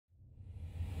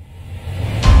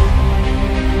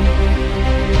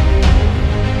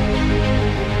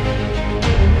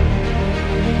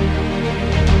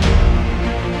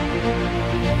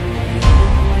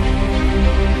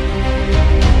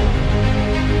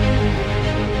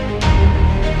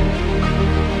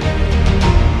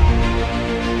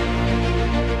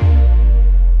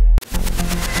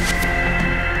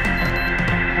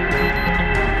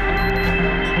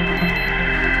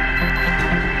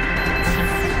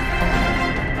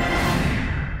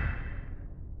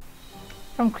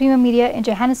From Creamer Media in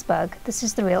Johannesburg, this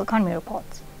is the Real Economy Report.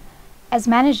 As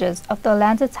managers of the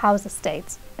Orlando Towers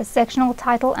Estate, a sectional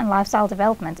title and lifestyle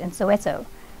development in Soweto,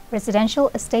 residential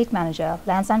estate manager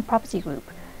Landsdowne Property Group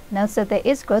notes that there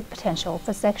is growth potential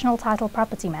for sectional title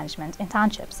property management in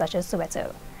townships such as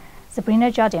Soweto.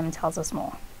 Sabrina Jardim tells us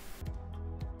more.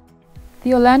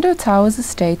 The Orlando Towers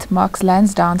Estate marks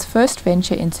Lansdowne's first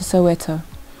venture into Soweto.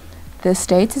 The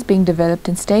estate is being developed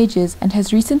in stages and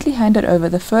has recently handed over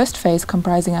the first phase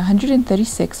comprising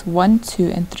 136 1-,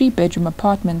 2- and 3-bedroom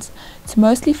apartments to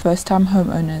mostly first-time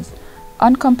homeowners.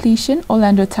 On completion,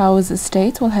 Orlando Towers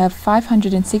Estate will have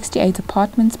 568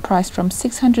 apartments priced from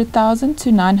 600,000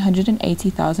 to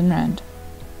 980,000 rand.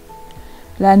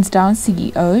 Landsdowne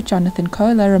CEO Jonathan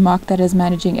Kohler remarked that as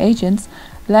managing agents,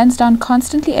 Landsdowne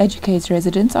constantly educates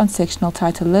residents on sectional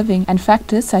title living and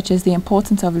factors such as the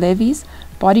importance of levies,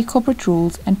 body corporate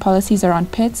rules and policies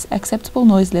around pets, acceptable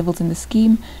noise levels in the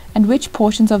scheme, and which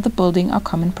portions of the building are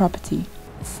common property.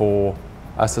 For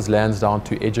us as Landsdowne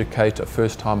to educate a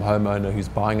first-time homeowner who's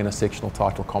buying in a sectional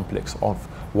title complex of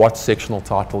what sectional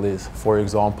title is. For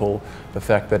example, the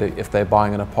fact that if they're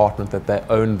buying an apartment that they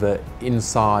own the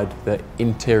inside, the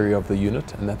interior of the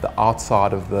unit, and that the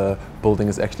outside of the building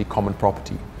is actually common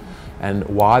property. And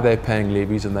why they're paying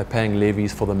levies, and they're paying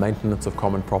levies for the maintenance of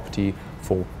common property,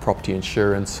 for property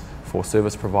insurance, for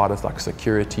service providers like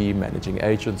security, managing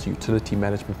agents, utility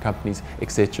management companies,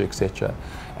 etc., etc.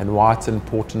 And why it's an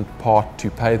important part to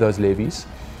pay those levies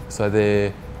so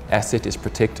their asset is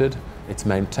protected, it's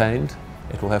maintained,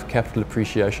 it will have capital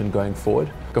appreciation going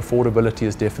forward. Affordability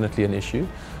is definitely an issue,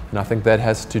 and I think that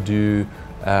has to do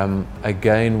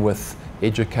again with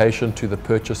education to the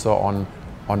purchaser on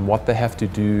what they have to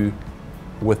do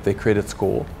with their credit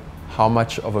score, how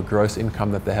much of a gross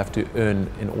income that they have to earn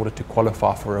in order to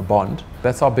qualify for a bond.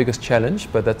 That's our biggest challenge,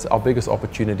 but that's our biggest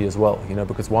opportunity as well,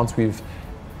 because once we've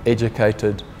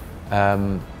educated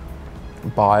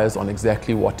buyers on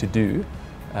exactly what to do,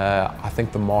 I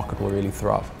think the market will really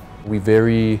thrive. We're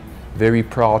very, very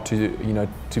proud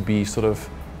to be sort of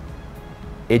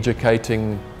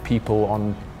educating people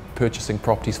on purchasing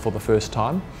properties for the first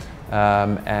time,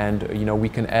 and we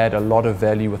can add a lot of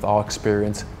value with our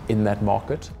experience in that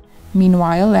market.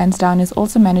 Meanwhile, Landsdowne is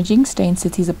also managing Steyn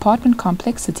City's apartment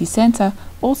complex City Centre,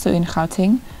 also in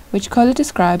Gauteng, which Kohler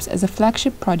describes as a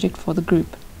flagship project for the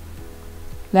group.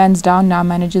 Landsdowne now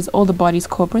manages all the bodies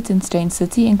corporate in Steyn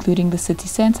City, including the city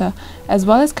centre, as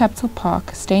well as Capital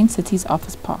Park, Steyn City's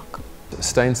office park.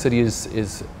 Steyn City is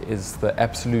the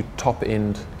absolute top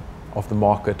end of the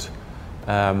market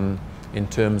in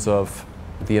terms of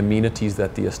the amenities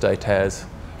that the estate has.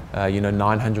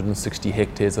 960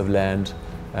 hectares of land.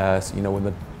 When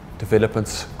the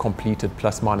development's completed,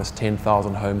 plus minus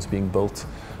 10,000 homes being built.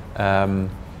 In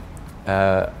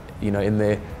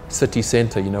their city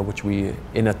centre, which we're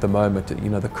in at the moment,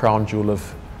 the crown jewel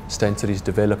of Steyn City's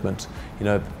development,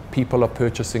 people are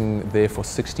purchasing there for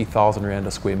 60,000 rand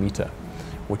a square metre,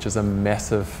 which is a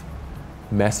massive,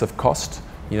 massive cost.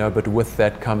 But with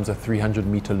that comes a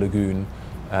 300-metre lagoon.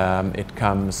 It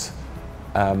comes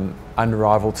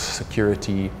unrivaled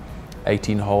security,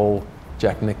 18-hole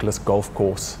Jack Nicklaus golf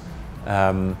course,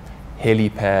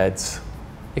 helipads,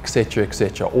 etc.,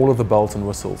 etc. All of the bells and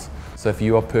whistles. So if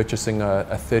you are purchasing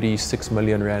a 36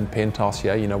 million rand penthouse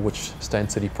here, which Steyn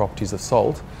City properties have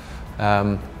sold,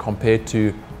 compared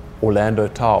to Orlando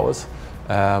Towers,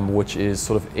 which is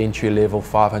sort of entry level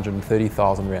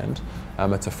 530,000 rand.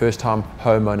 It's a first-time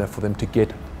homeowner for them to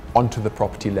get onto the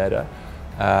property ladder.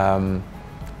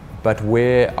 But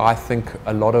where I think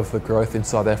a lot of the growth in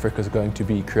South Africa is going to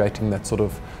be creating that sort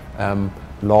of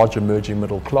large emerging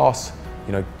middle class,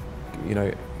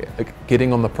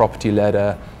 getting on the property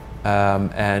ladder,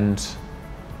 and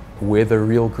where the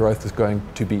real growth is going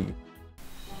to be.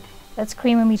 That's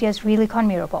Creamer Media's Real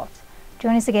Economy Report.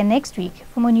 Join us again next week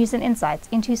for more news and insights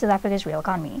into South Africa's real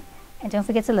economy. And don't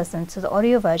forget to listen to the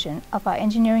audio version of our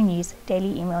Engineering News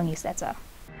daily email newsletter.